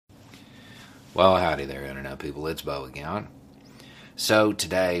Well, howdy there, Internet people. It's Bo again. So,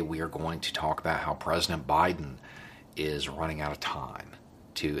 today we are going to talk about how President Biden is running out of time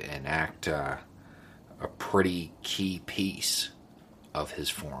to enact a pretty key piece of his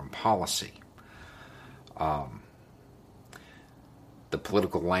foreign policy. The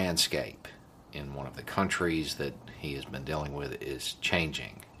political landscape in one of the countries that he has been dealing with is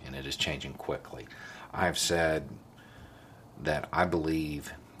changing, and it is changing quickly. I've said that I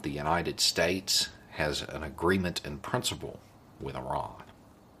believe the United States has an agreement in principle with Iran.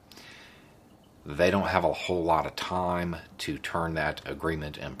 They don't have a whole lot of time to turn that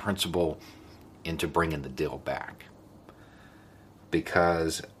agreement in principle into bringing the deal back,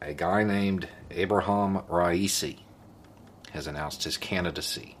 because a guy named Abraham Raisi has announced his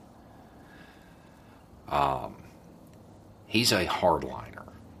candidacy. He's a hardliner.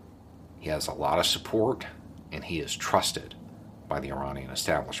 He has a lot of support, and he is trusted by the Iranian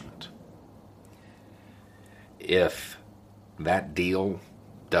establishment. If that deal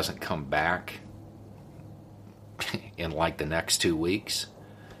doesn't come back in like the next 2 weeks,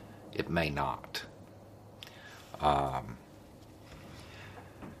 it may not.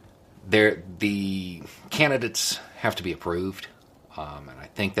 The candidates have to be approved, and I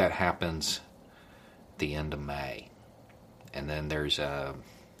think that happens the end of May. And then there's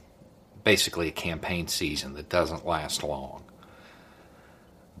basically a campaign season that doesn't last long.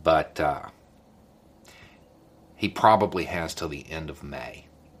 But he probably has till the end of May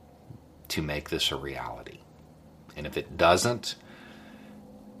to make this a reality. And if it doesn't,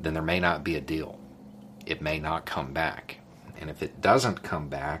 then there may not be a deal. It may not come back. And if it doesn't come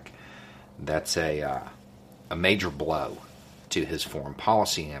back, that's a major blow to his foreign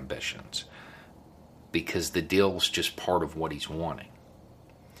policy ambitions, because the deal's just part of what he's wanting.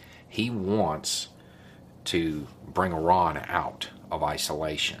 He wants to bring Iran out of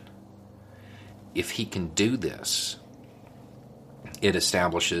isolation. If he can do this, it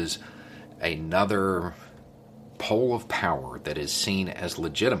establishes another pole of power that is seen as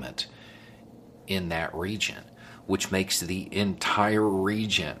legitimate in that region, which makes the entire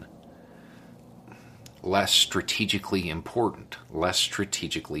region less strategically important, less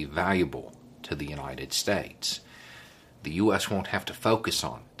strategically valuable to the United States. The U.S. won't have to focus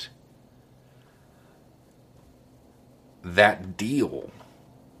on it. That deal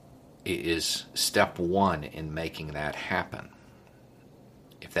is step one in making that happen.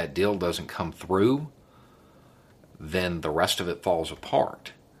 If that deal doesn't come through, then the rest of it falls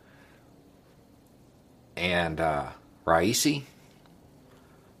apart. And Raisi,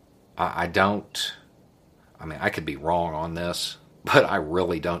 I could be wrong on this, but I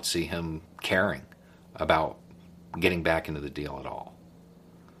really don't see him caring about getting back into the deal at all.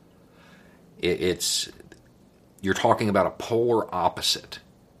 You're talking about a polar opposite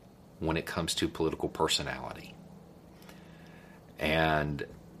when it comes to political personality. And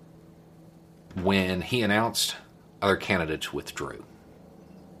when he announced, other candidates withdrew.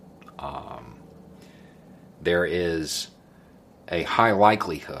 There is a high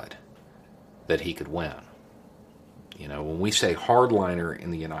likelihood that he could win. You know, when we say hardliner in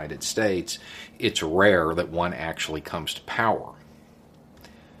the United States, it's rare that one actually comes to power.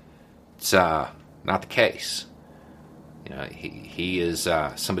 It's not the case. You know, he is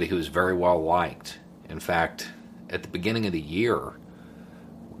somebody who is very well liked. In fact, at the beginning of the year,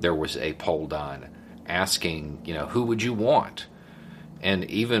 there was a poll done asking, who would you want? And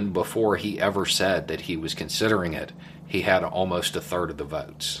even before he ever said that he was considering it, he had almost a third of the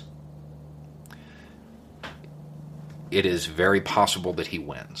votes. It is very possible that he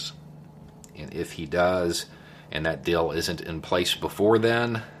wins. And if he does, and that deal isn't in place before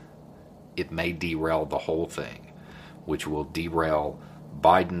then, it may derail the whole thing, which will derail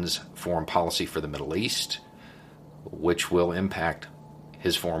Biden's foreign policy for the Middle East, which will impact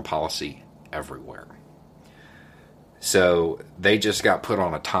his foreign policy everywhere. So they just got put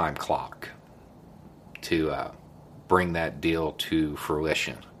on a time clock to bring that deal to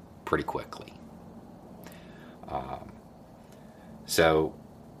fruition pretty quickly. So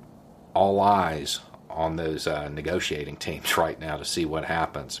all eyes on those negotiating teams right now to see what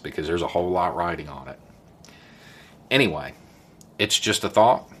happens, because there's a whole lot riding on it. Anyway, it's just a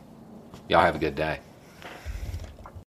thought. Y'all have a good day.